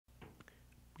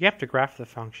we have to graph the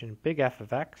function big F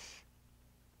of x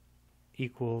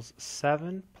equals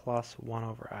 7 plus 1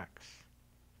 over x.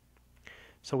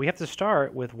 So we have to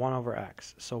start with 1 over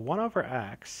x. So 1 over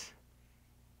x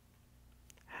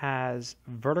has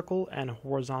vertical and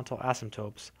horizontal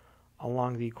asymptotes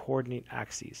along the coordinate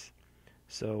axes.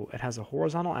 So it has a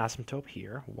horizontal asymptote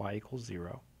here, y equals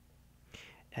 0,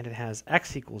 and it has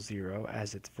x equals 0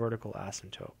 as its vertical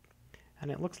asymptote.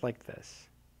 And it looks like this.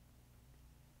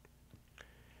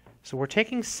 So we're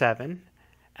taking 7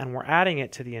 and we're adding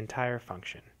it to the entire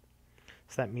function.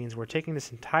 So that means we're taking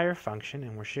this entire function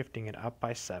and we're shifting it up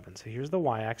by 7. So here's the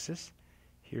y-axis,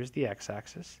 here's the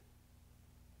x-axis.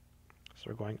 So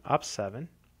we're going up 7.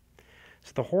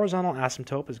 So the horizontal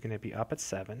asymptote is going to be up at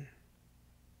 7.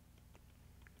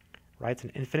 Right? It's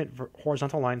an infinite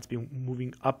horizontal line. It's being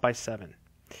moving up by 7.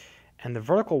 And the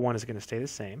vertical one is going to stay the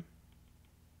same.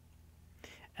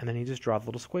 And then you just draw the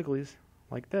little squigglies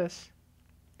like this.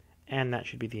 And that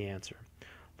should be the answer.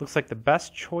 Looks like the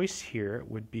best choice here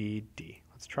would be D.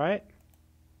 Let's try it.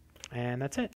 And that's it.